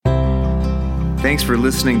Thanks for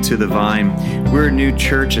listening to The Vine. We're a new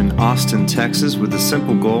church in Austin, Texas, with the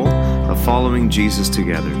simple goal of following Jesus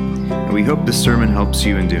together. And we hope this sermon helps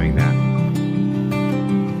you in doing that.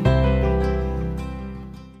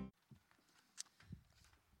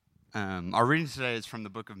 Our reading today is from the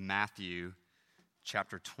book of Matthew,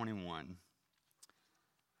 chapter 21.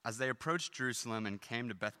 As they approached Jerusalem and came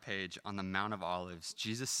to Bethphage on the Mount of Olives,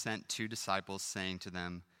 Jesus sent 2 disciples, saying to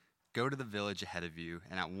them, "Go to the village ahead of you,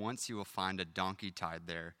 and at once you will find a donkey tied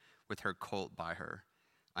there, with her colt by her.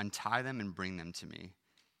 Untie them and bring them to me.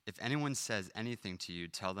 If anyone says anything to you,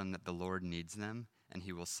 tell them that the Lord needs them, and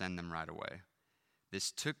he will send them right away."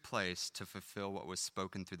 This took place to fulfill what was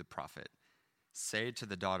spoken through the prophet. "Say to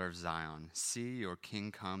the daughter of Zion, see, your king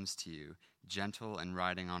comes to you, gentle and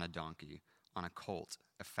riding on a donkey, on a colt,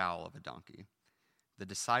 a foal of a donkey." The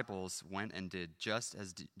disciples went and did just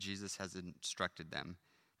as Jesus has instructed them.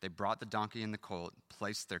 They brought the donkey and the colt,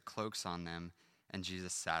 placed their cloaks on them, and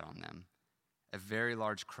Jesus sat on them. A very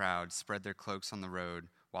large crowd spread their cloaks on the road,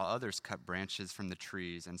 while others cut branches from the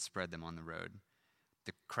trees and spread them on the road.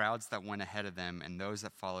 The crowds that went ahead of them and those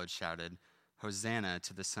that followed shouted, "Hosanna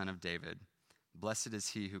to the Son of David. Blessed is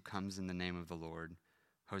he who comes in the name of the Lord.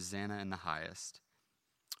 Hosanna in the highest."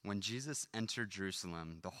 When Jesus entered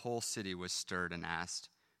Jerusalem, the whole city was stirred and asked,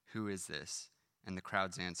 "Who is this?" And the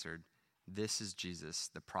crowds answered, "This is Jesus,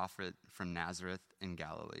 the prophet from Nazareth in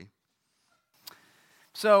Galilee."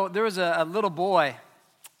 So there was a little boy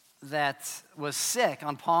that was sick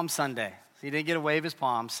on Palm Sunday. He didn't get to wave his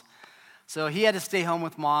palms. So he had to stay home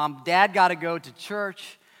with mom. Dad got to go to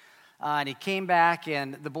church, and he came back,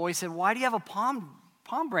 and the boy said, "Why do you have a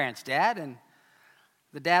palm branch, Dad?" And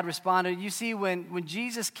the dad responded, "You see, when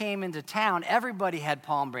Jesus came into town, everybody had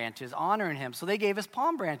palm branches honoring him, so they gave us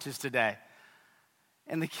palm branches today."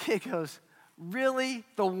 And the kid goes, "Really?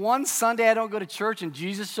 The one Sunday I don't go to church and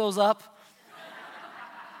Jesus shows up?"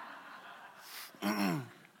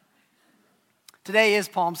 Today is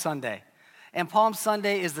Palm Sunday. And Palm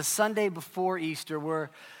Sunday is the Sunday before Easter,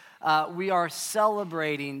 where we are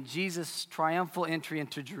celebrating Jesus' triumphal entry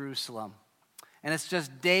into Jerusalem. And it's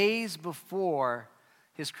just days before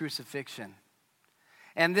his crucifixion.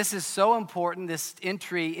 And this is so important, this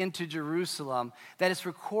entry into Jerusalem, that it's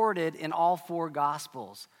recorded in all 4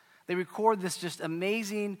 Gospels. They record this just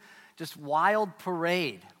amazing, just wild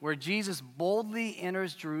parade where Jesus boldly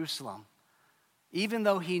enters Jerusalem, even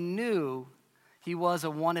though he knew he was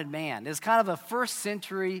a wanted man. It's kind of a first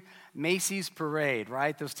century Macy's parade,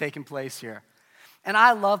 right, that was taking place here. And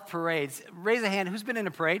I love parades. Raise a hand, who's been in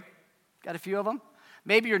a parade? Got a few of them?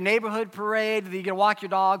 Maybe your neighborhood parade, you get to walk your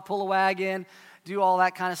dog, pull a wagon, do all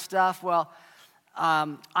that kind of stuff. Well,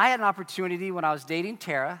 I had an opportunity when I was dating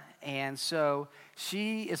Tara, and so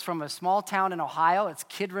she is from a small town in Ohio. It's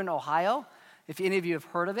Kidron, Ohio, if any of you have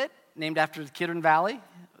heard of it, named after the Kidron Valley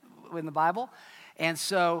in the Bible. And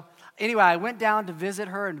so anyway, I went down to visit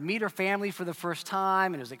her and meet her family for the first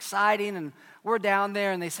time, and it was exciting, and we're down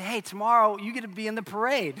there, and they say, "Hey, tomorrow you get to be in the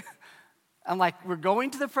parade." I'm like, "We're going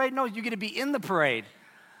to the parade?" "No, you get to be in the parade."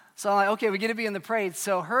 So I'm like, "Okay, we get to be in the parade."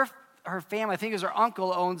 So her family, I think it was her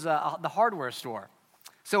uncle, owns the hardware store.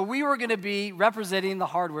 So we were going to be representing the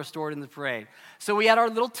hardware store in the parade. So we had our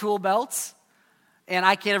little tool belts, and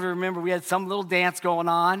I can't even remember, we had some little dance going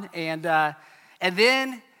on, and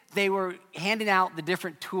then they were handing out the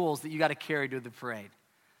different tools that you got to carry to the parade.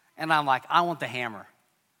 And I'm like, "I want the hammer."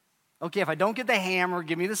 Okay, if I don't get the hammer,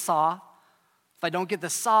 give me the saw. If I don't get the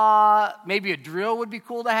saw, maybe a drill would be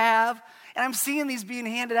cool to have. And I'm seeing these being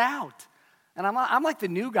handed out. And I'm like the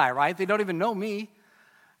new guy, right? They don't even know me.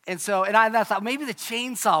 And so, I thought maybe the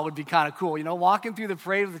chainsaw would be kind of cool, walking through the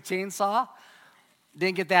parade with a chainsaw.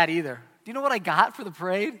 Didn't get that either. Do you know what I got for the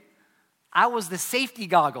parade? I was the safety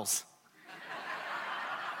goggles.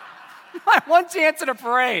 My one chance at a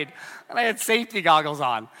parade, and I had safety goggles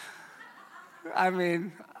on. I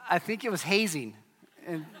mean, I think it was hazing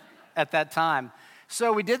at that time.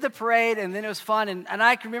 So we did the parade, and then it was fun. And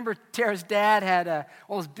I can remember Tara's dad had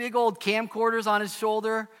one of those big old camcorders on his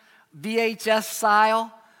shoulder, VHS style,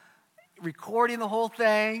 recording the whole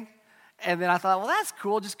thing. And then I thought, well, that's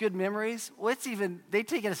cool, just good memories. Well, they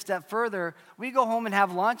take it a step further. We go home and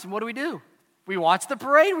have lunch, and what do? We watch the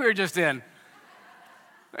parade we were just in.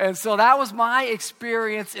 And so that was my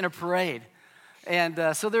experience in a parade.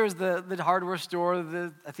 And so there was the hardware store,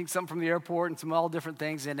 I think something from the airport, and some all different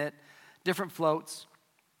things in it, different floats.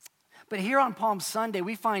 But here on Palm Sunday,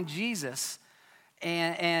 we find Jesus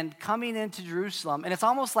and coming into Jerusalem, and it's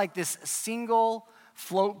almost like this single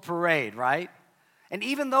float parade, right? And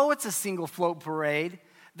even though it's a single float parade,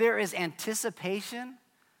 there is anticipation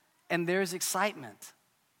and there's excitement.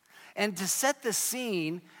 And to set the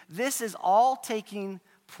scene, this is all taking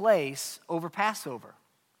place over Passover.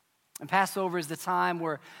 And Passover is the time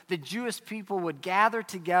where the Jewish people would gather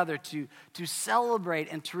together to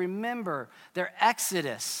celebrate and to remember their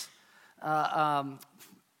exodus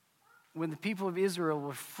when the people of Israel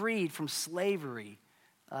were freed from slavery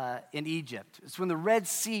in Egypt. It's when the Red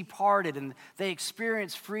Sea parted and they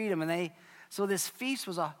experienced freedom. So this feast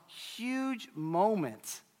was a huge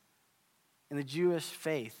moment in the Jewish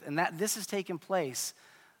faith. And this has taken place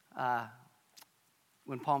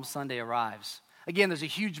when Palm Sunday arrives. Again, there's a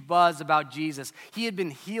huge buzz about Jesus. He had been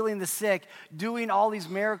healing the sick, doing all these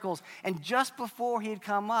miracles. And just before he had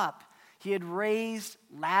come up, he had raised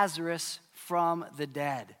Lazarus from the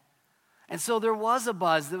dead. And so there was a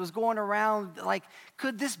buzz that was going around like,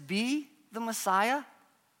 could this be the Messiah?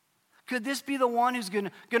 Could this be the one who's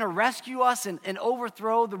going to rescue us and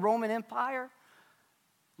overthrow the Roman Empire?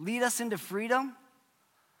 Lead us into freedom?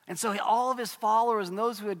 And so all of his followers and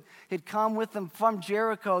those who had come with him from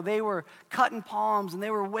Jericho, they were cutting palms and they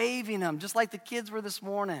were waving him, just like the kids were this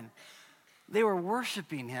morning. They were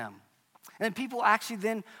worshiping him. And then people actually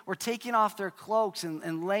then were taking off their cloaks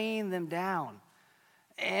and laying them down.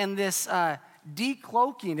 And this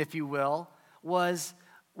decloaking, if you will, was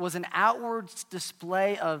an outward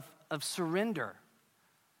display of surrender.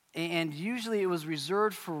 And usually it was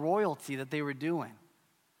reserved for royalty that they were doing.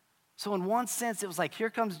 So in one sense, it was like, here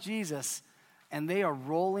comes Jesus, and they are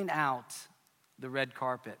rolling out the red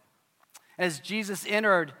carpet. As Jesus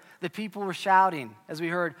entered, the people were shouting, as we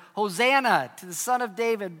heard, Hosanna to the Son of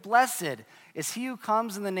David, blessed is he who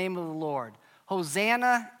comes in the name of the Lord.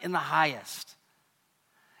 Hosanna in the highest.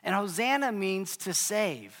 And Hosanna means to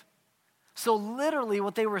save. So literally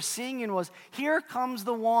what they were singing was, here comes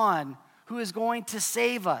the one who is going to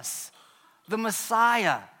save us, the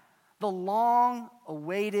Messiah, the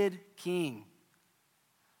long-awaited King.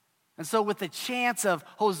 And so with the chants of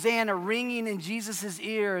Hosanna ringing in Jesus'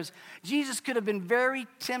 ears, Jesus could have been very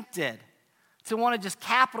tempted to want to just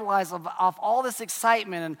capitalize off all this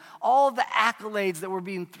excitement and all of the accolades that were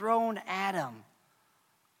being thrown at him.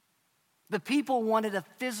 The people wanted a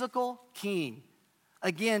physical king,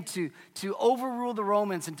 again, to overrule the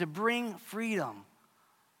Romans and to bring freedom.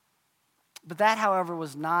 But that, however,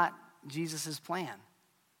 was not Jesus' plan.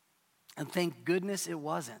 And thank goodness it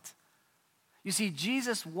wasn't. You see,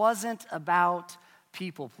 Jesus wasn't about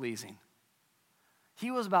people-pleasing.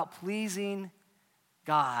 He was about pleasing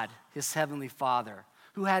God, his heavenly Father,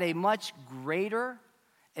 who had a much greater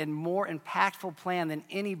and more impactful plan than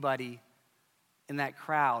anybody in that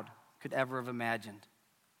crowd could ever have imagined.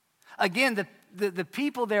 Again, the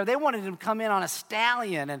people there, they wanted him to come in on a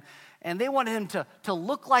stallion, and they wanted him to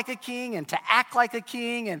look like a king and to act like a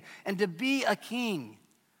king and to be a king.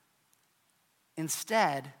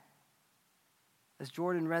 Instead, as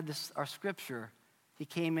Jordan read our scripture, he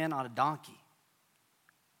came in on a donkey,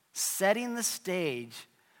 setting the stage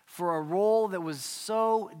for a role that was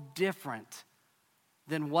so different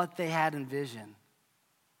than what they had envisioned.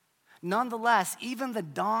 Nonetheless, even the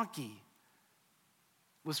donkey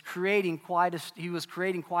was creating quite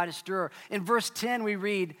a stir. In verse 10 we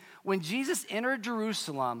read, when Jesus entered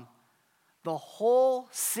Jerusalem, the whole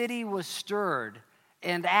city was stirred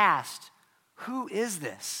and asked, who is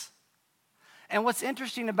this? And what's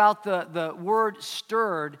interesting about the word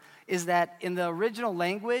stirred is that in the original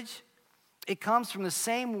language, it comes from the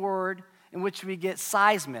same word in which we get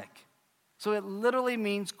seismic. So it literally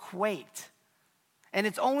means quaked. And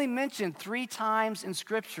it's only mentioned 3 times in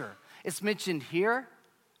Scripture. It's mentioned here,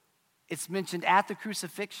 it's mentioned at the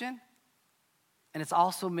crucifixion, and it's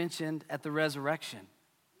also mentioned at the resurrection.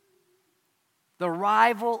 The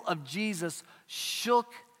arrival of Jesus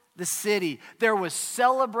shook the city. There was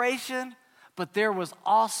celebration, but there was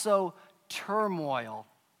also turmoil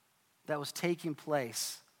that was taking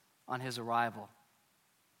place on his arrival.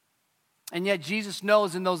 And yet Jesus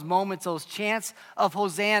knows in those moments, those chants of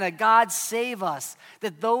Hosanna, God save us,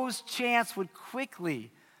 that those chants would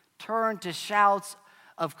quickly turn to shouts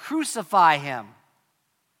of crucify him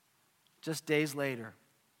just days later.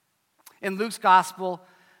 In Luke's gospel,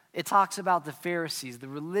 it talks about the Pharisees, the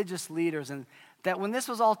religious leaders, and that when this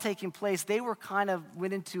was all taking place, they were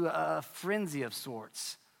went into a frenzy of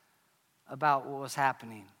sorts about what was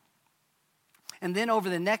happening. And then over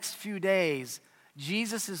the next few days,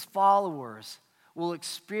 Jesus' followers will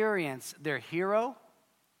experience their hero,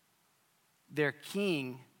 their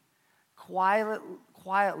king,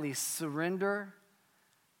 quietly surrender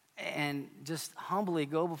and just humbly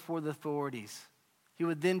go before the authorities. He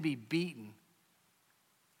would then be beaten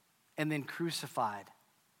and then crucified.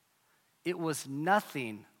 It was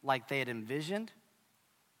nothing like they had envisioned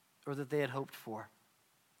or that they had hoped for.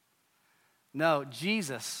 No,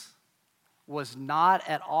 Jesus was not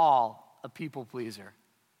at all a people pleaser.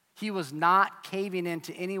 He was not caving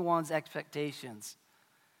into anyone's expectations.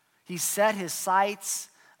 He set his sights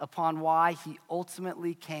upon why he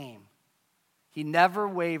ultimately came. He never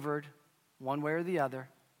wavered one way or the other,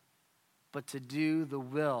 but to do the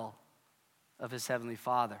will of his heavenly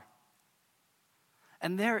Father.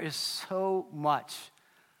 And there is so much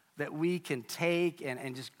that we can take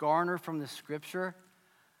and just garner from the scripture.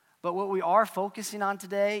 But what we are focusing on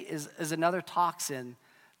today is another toxin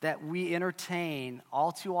that we entertain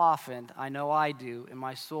all too often, I know I do, in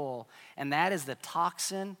my soul, and that is the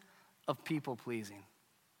toxin of people pleasing.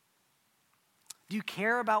 Do you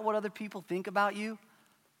care about what other people think about you?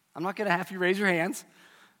 I'm not going to have you raise your hands.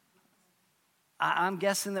 I'm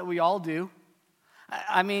guessing that we all do.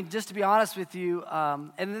 I mean, just to be honest with you,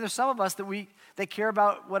 and then there's some of us that care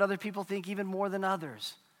about what other people think even more than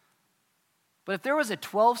others. But if there was a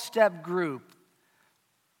 12-step group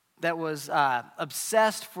that was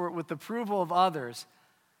obsessed with the approval of others,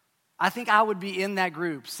 I think I would be in that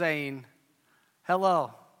group saying,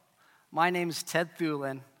 hello, my name is Ted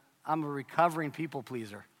Thulin. I'm a recovering people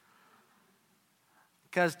pleaser.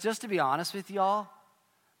 Because just to be honest with y'all,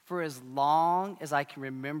 for as long as I can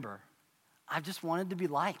remember, I've just wanted to be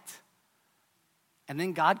liked. And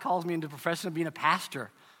then God calls me into the profession of being a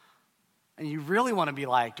pastor. And you really want to be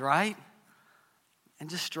liked, right? And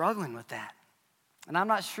just struggling with that. And I'm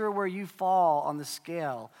not sure where you fall on the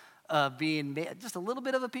scale of being just a little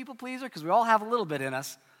bit of a people pleaser, because we all have a little bit in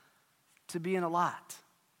us, to being a lot.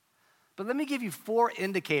 But let me give you 4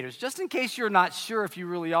 indicators, just in case you're not sure if you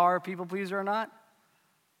really are a people pleaser or not.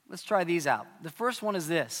 Let's try these out. The first one is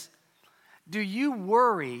this. Do you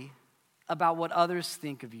worry about what others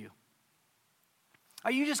think of you?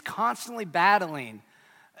 Are you just constantly battling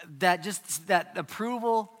that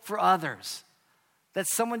approval for others? That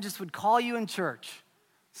someone just would call you in church,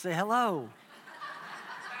 say hello.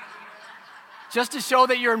 Just to show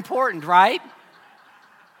that you're important, right?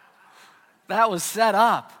 That was set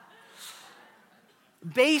up.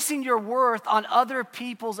 Basing your worth on other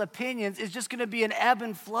people's opinions is just going to be an ebb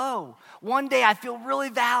and flow. One day I feel really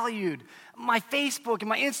valued. My Facebook and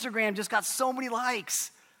my Instagram just got so many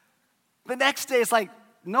likes. The next day it's like,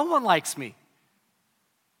 no one likes me.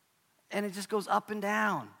 And it just goes up and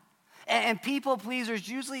down. And people pleasers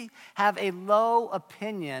usually have a low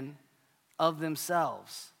opinion of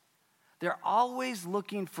themselves. They're always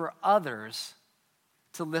looking for others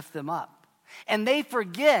to lift them up. And they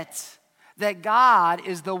forget that God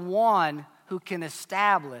is the one who can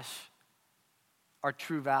establish our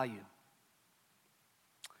true value.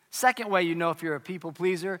 Second way you know if you're a people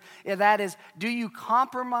pleaser, that is, do you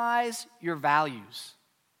compromise your values?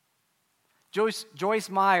 Joyce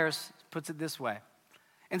Myers puts it this way.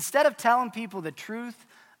 Instead of telling people the truth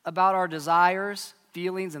about our desires,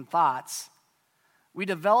 feelings, and thoughts, we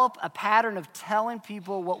develop a pattern of telling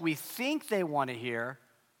people what we think they want to hear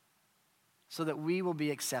so that we will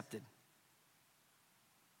be accepted.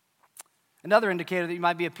 Another indicator that you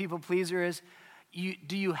might be a people pleaser is,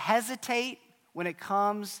 do you hesitate when it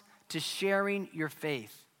comes to sharing your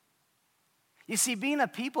faith? You see, being a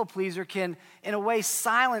people pleaser can, in a way,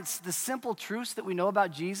 silence the simple truths that we know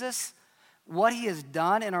about Jesus, what he has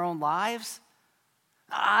done in our own lives.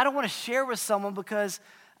 I don't want to share with someone because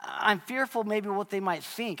I'm fearful maybe what they might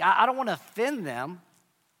think. I don't want to offend them.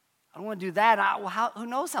 I don't want to do that. Who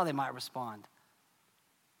knows how they might respond?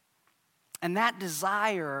 And that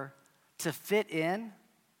desire to fit in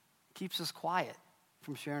keeps us quiet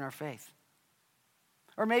from sharing our faith.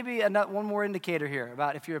 Or maybe one more indicator here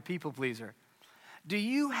about if you're a people pleaser. Do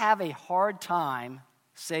you have a hard time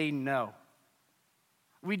saying no?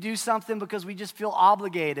 We do something because we just feel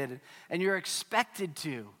obligated and you're expected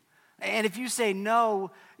to. And if you say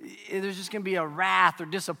no, there's just going to be a wrath or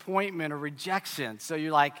disappointment or rejection. So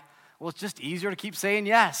you're like, well, it's just easier to keep saying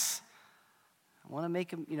yes. I want to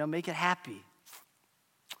make it happy.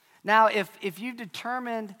 Now, if you've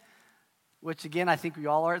determined, which again I think we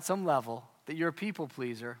all are at some level, that you're a people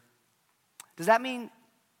pleaser, does that mean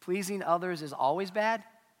pleasing others is always bad?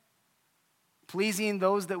 Pleasing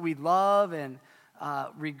those that we love and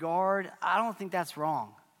regard, I don't think that's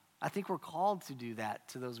wrong. I think we're called to do that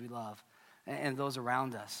to those we love and those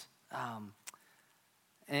around us.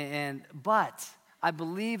 But I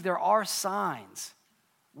believe there are signs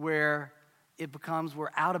where it becomes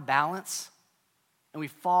we're out of balance and we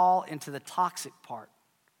fall into the toxic part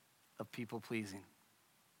of people pleasing.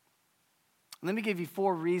 Let me give you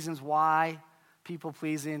 4 reasons why people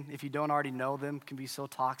pleasing, if you don't already know them, can be so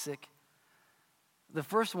toxic. The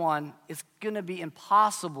first one, it's going to be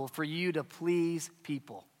impossible for you to please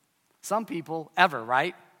people. Some people ever,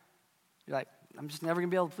 right? You're like, I'm just never going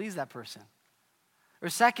to be able to please that person. Or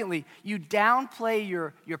secondly, you downplay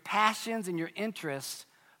your passions and your interests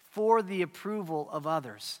for the approval of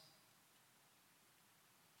others.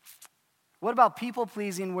 What about people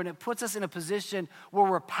pleasing when it puts us in a position where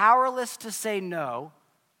we're powerless to say no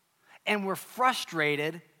and we're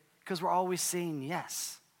frustrated because we're always saying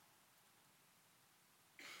yes?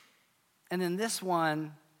 And then this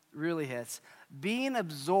one really hits. Being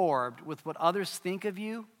absorbed with what others think of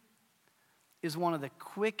you is one of the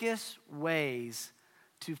quickest ways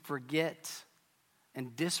to forget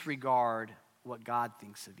and disregard what God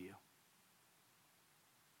thinks of you.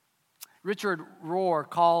 Richard Rohr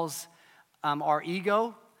calls our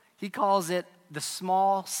ego, he calls it the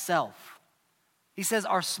small self. He says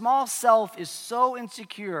our small self is so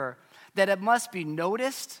insecure that it must be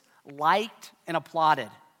noticed, liked, and applauded.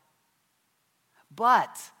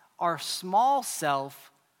 But our small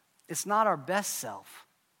self is not our best self.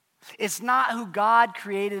 It's not who God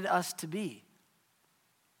created us to be.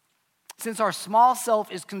 Since our small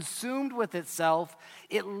self is consumed with itself,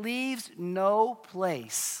 it leaves no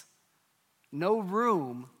place, no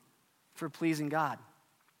room for pleasing God.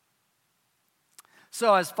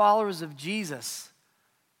 So as followers of Jesus,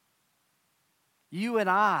 you and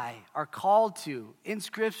I are called to, in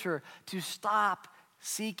Scripture, to stop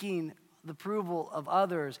seeking the approval of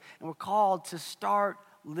others, and we're called to start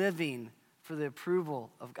living for the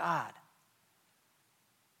approval of God.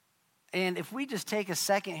 And if we just take a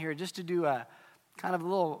second here just to do a kind of a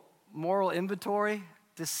little moral inventory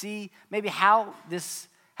to see maybe how this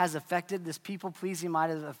has affected, this people-pleasing might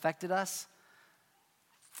have affected us.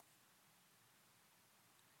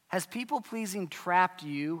 Has people-pleasing trapped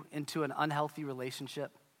you into an unhealthy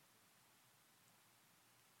relationship?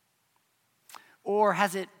 Or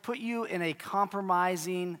has it put you in a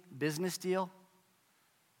compromising business deal?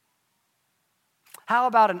 How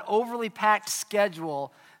about an overly packed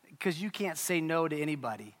schedule because you can't say no to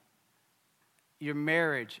anybody? Your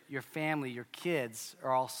marriage, your family, your kids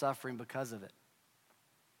are all suffering because of it.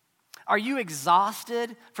 Are you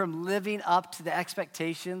exhausted from living up to the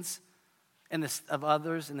expectations of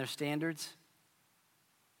others and their standards?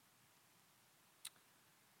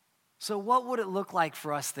 So what would it look like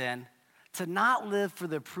for us then to not live for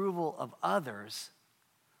the approval of others,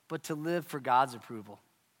 but to live for God's approval?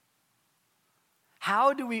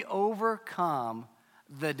 How do we overcome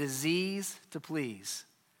the disease to please?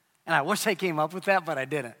 And I wish I came up with that, but I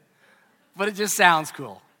didn't. But it just sounds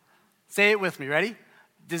cool. Say it with me, ready?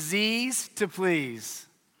 Disease to please.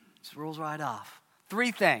 Just rolls right off.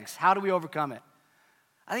 3 things. How do we overcome it?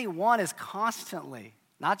 I think one is constantly,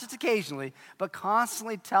 not just occasionally, but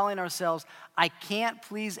constantly telling ourselves, I can't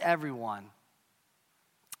please everyone,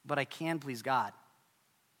 but I can please God.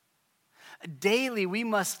 Daily, we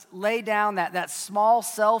must lay down that small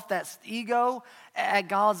self, that ego, at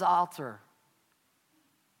God's altar.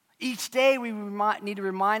 Each day, we need to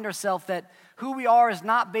remind ourselves that who we are is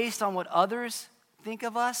not based on what others think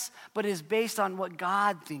of us, but is based on what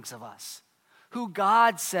God thinks of us, who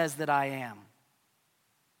God says that I am.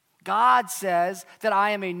 God says that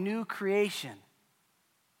I am a new creation.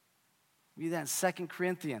 Read that in 2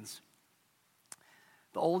 Corinthians.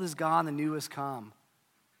 The old is gone, the new has come.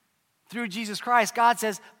 Through Jesus Christ, God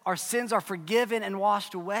says our sins are forgiven and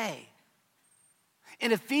washed away.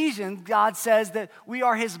 In Ephesians, God says that we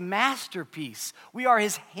are his masterpiece. We are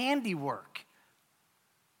his handiwork.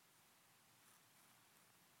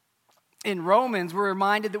 In Romans, we're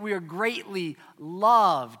reminded that we are greatly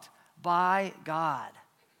loved by God.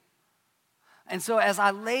 And so as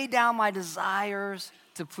I lay down my desires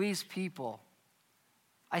to please people,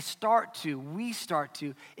 we start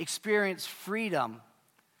to experience freedom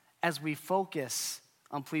as we focus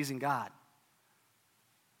on pleasing God.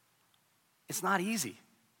 It's not easy.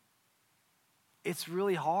 It's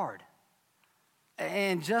really hard.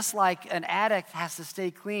 And just like an addict has to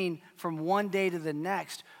stay clean from one day to the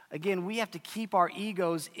next, again, we have to keep our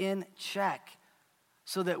egos in check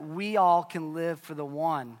so that we all can live for the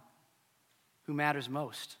one who matters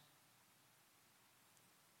most.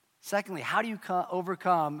 Secondly, how do you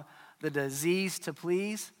overcome the disease to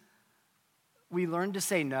please? We learn to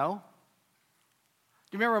say no.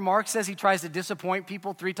 Do you remember Mark says he tries to disappoint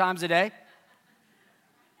people 3 times a day?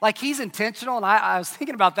 Like he's intentional, and I was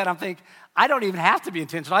thinking about that. I'm thinking, I don't even have to be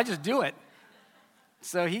intentional. I just do it.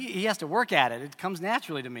 So he has to work at it. It comes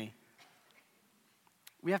naturally to me.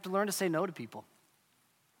 We have to learn to say no to people.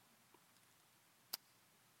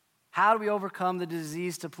 How do we overcome the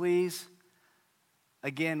disease to please?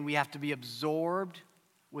 Again, we have to be absorbed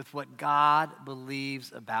with what God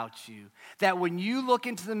believes about you. That when you look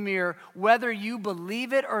into the mirror, whether you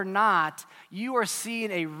believe it or not, you are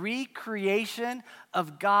seeing a recreation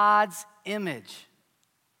of God's image.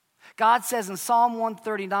 God says in Psalm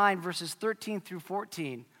 139, verses 13 through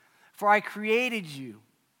 14, "For I created you,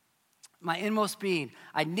 my inmost being.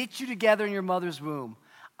 I knit you together in your mother's womb.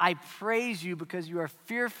 I praise you because you are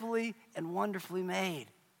fearfully and wonderfully made."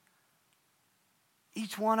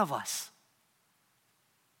 Each one of us.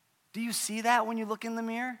 Do you see that when you look in the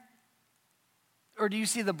mirror? Or do you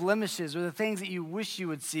see the blemishes or the things that you wish you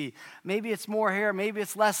would see? Maybe it's more hair, maybe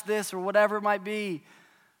it's less this, or whatever it might be.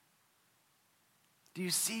 Do you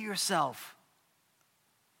see yourself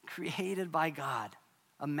created by God,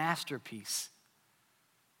 a masterpiece?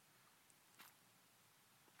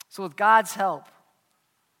 So with God's help,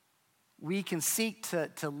 we can seek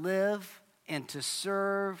to live and to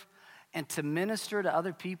serve and to minister to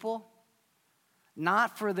other people,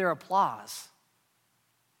 not for their applause,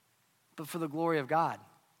 but for the glory of God.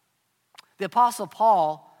 The Apostle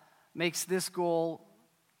Paul makes this goal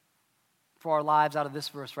for our lives out of this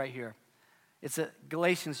verse right here. It's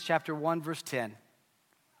Galatians chapter 1, verse 10.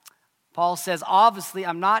 Paul says, "Obviously,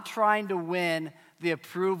 I'm not trying to win the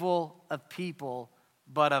approval of people,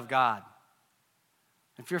 but of God."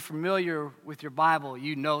 If you're familiar with your Bible,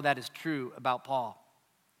 you know that is true about Paul.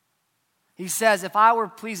 He says, if I were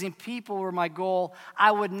pleasing people were my goal,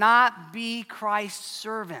 I would not be Christ's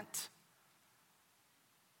servant.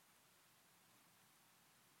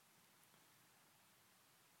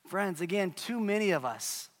 Friends, again, too many of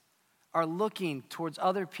us are looking towards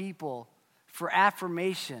other people for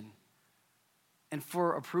affirmation and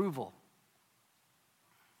for approval.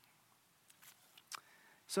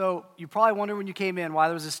 So you probably wonder when you came in why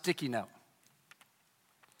there was a sticky note.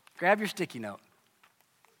 Grab your sticky note.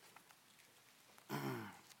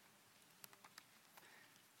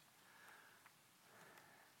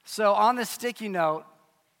 So on this sticky note,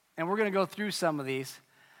 and we're going to go through some of these,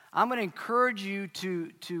 I'm going to encourage you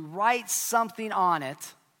to write something on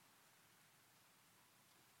it,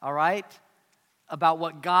 all right, about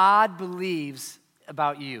what God believes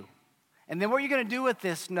about you. And then what you're going to do with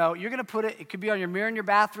this note, you're going to put it could be on your mirror in your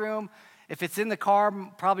bathroom. If it's in the car,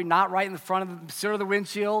 probably not right in the front of the center of the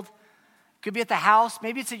windshield. It could be at the house.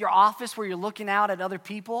 Maybe it's at your office where you're looking out at other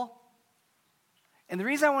people. And the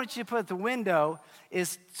reason I want you to put it at the window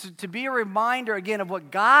is to be a reminder, again, of what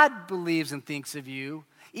God believes and thinks of you,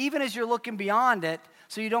 even as you're looking beyond it,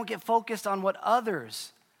 so you don't get focused on what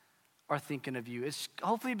others are thinking of you. It's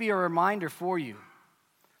hopefully be a reminder for you.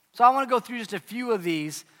 So I want to go through just a few of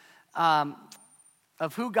these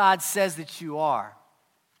of who God says that you are.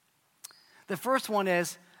 The first one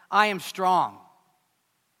is, I am strong.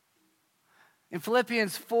 In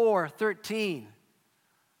Philippians 4:13,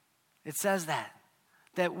 it says that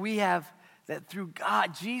we have, that through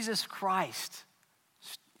God, Jesus Christ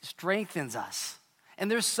strengthens us. And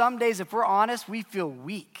there's some days, if we're honest, we feel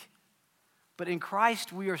weak. But in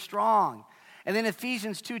Christ, we are strong. And then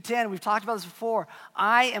Ephesians 2:10, we've talked about this before.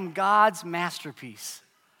 I am God's masterpiece.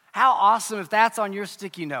 How awesome if that's on your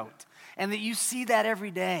sticky note and that you see that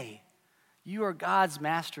every day. You are God's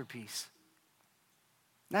masterpiece.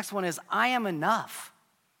 Next one is, I am enough.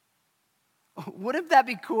 Wouldn't that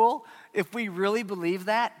be cool if we really believe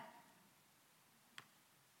that?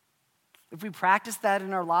 If we practice that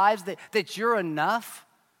in our lives, that you're enough.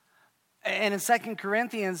 And in 2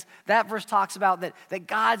 Corinthians, that verse talks about that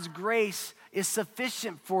God's grace is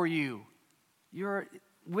sufficient for you. You're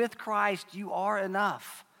with Christ, you are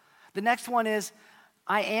enough. The next one is,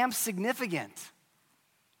 I am significant.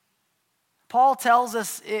 Paul tells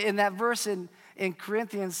us in that verse in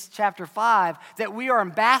Corinthians chapter 5 that we are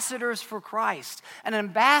ambassadors for Christ. An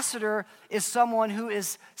ambassador is someone who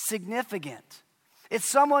is significant. It's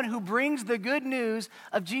someone who brings the good news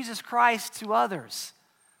of Jesus Christ to others.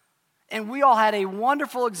 And we all had a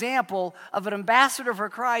wonderful example of an ambassador for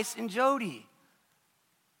Christ in Jody.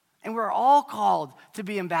 And we're all called to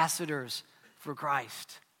be ambassadors for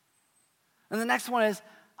Christ. And the next one is,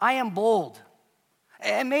 I am bold.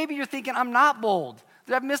 And maybe you're thinking, I'm not bold.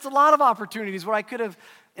 I've missed a lot of opportunities where I could have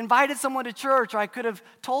invited someone to church, or I could have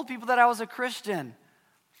told people that I was a Christian.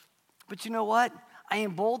 But you know what? I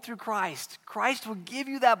am bold through Christ. Christ will give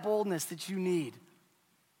you that boldness that you need.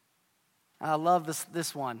 I love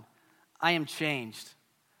this one. I am changed.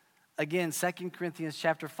 Again, 2 Corinthians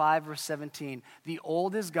chapter 5, verse 17. The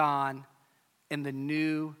old is gone and the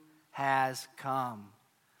new has come.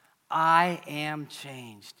 I am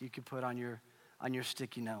changed. You could put on your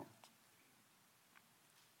sticky note.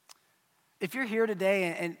 If you're here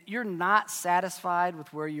today and you're not satisfied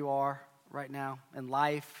with where you are right now in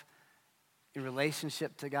life, in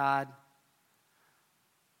relationship to God,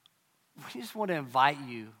 we just want to invite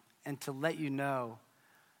you and to let you know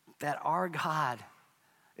that our God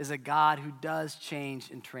is a God who does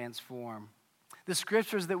change and transform. The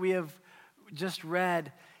scriptures that we have just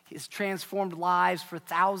read has transformed lives for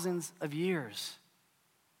thousands of years.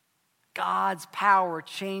 God's power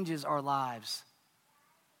changes our lives.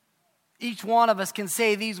 Each one of us can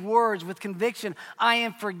say these words with conviction. I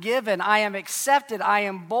am forgiven. I am accepted. I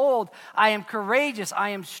am bold. I am courageous. I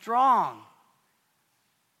am strong.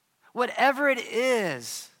 Whatever it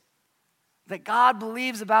is that God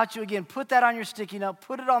believes about you, again, put that on your sticky note,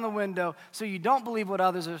 put it on the window so you don't believe what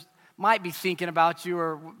others might be thinking about you,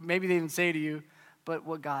 or maybe they even say to you, but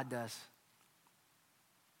what God does.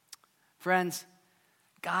 Friends,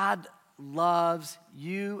 God loves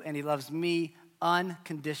you and he loves me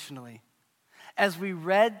unconditionally. As we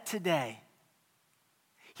read today,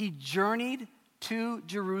 he journeyed to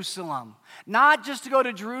Jerusalem, not just to go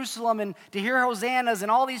to Jerusalem and to hear hosannas and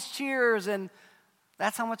all these cheers, and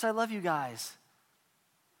that's how much I love you guys.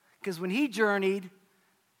 Because when he journeyed,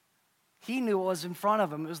 he knew what was in front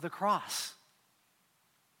of him. It was the cross.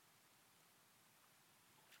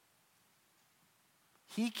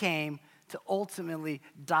 He came to ultimately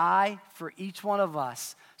die for each one of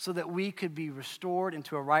us so that we could be restored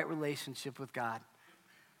into a right relationship with God.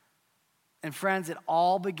 And friends, it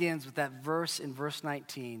all begins with that verse in verse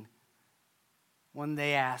 19 when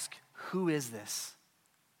they ask, who is this?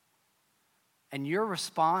 And your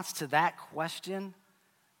response to that question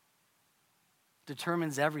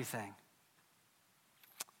determines everything.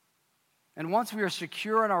 And once we are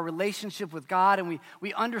secure in our relationship with God and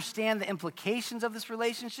we understand the implications of this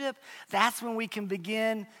relationship, that's when we can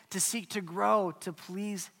begin to seek to grow to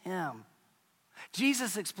please him.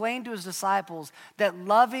 Jesus explained to his disciples that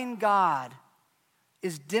loving God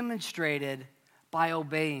is demonstrated by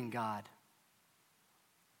obeying God.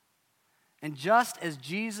 And just as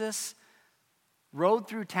Jesus rode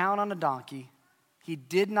through town on a donkey, he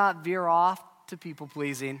did not veer off to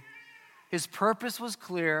people-pleasing. His purpose was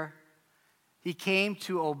clear. He came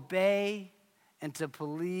to obey and to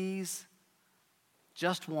please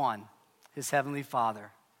just one, his heavenly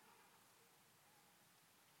Father.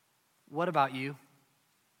 What about you?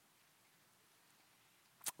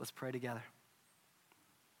 Let's pray together.